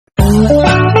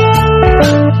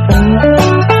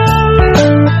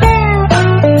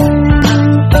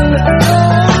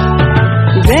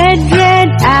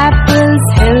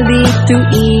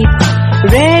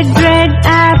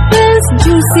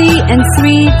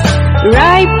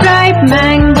Ripe, ripe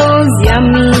mangoes,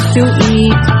 yummy to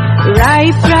eat.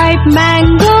 Ripe, ripe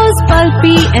mangoes,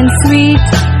 pulpy and sweet.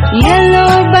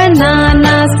 Yellow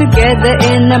bananas together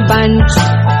in a bunch.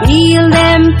 Peel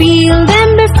them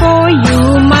before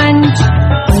you munch.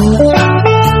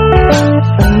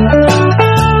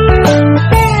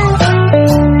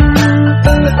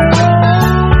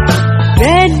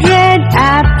 Red, red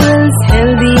apples,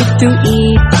 healthy to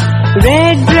eat.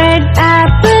 Red, red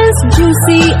apples,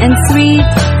 juicy and sweet.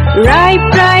 Ripe,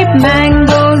 ripe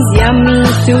mangoes, yummy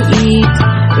to eat.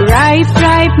 Ripe,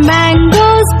 ripe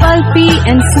mangoes, pulpy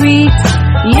and sweet.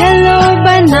 Yellow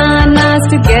bananas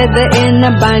together in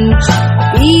a bunch.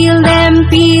 Peel them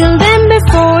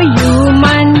before you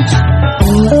munch.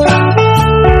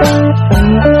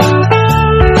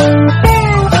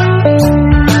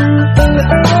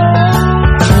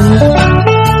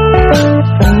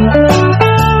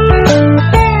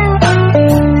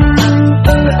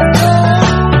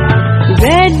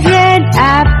 Red, red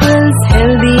apples,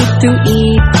 healthy to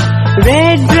eat.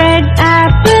 Red, red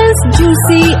apples,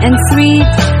 juicy and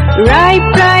sweet. Ripe,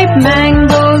 ripe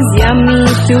mangoes, yummy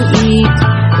to eat.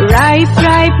 Ripe,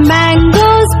 ripe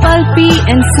mangoes, pulpy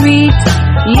and sweet.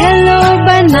 Yellow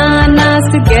bananas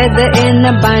together in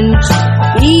a bunch.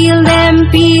 Peel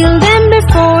them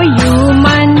before you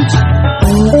munch.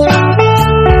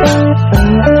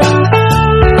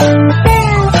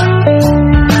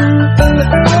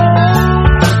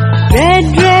 Red,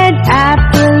 red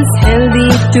apples,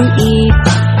 healthy to eat.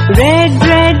 Red,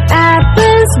 red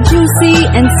apples, juicy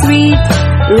and sweet.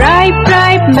 Ripe,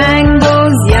 ripe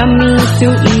mangoes, yummy to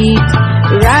eat.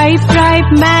 Ripe,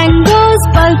 ripe mangoes,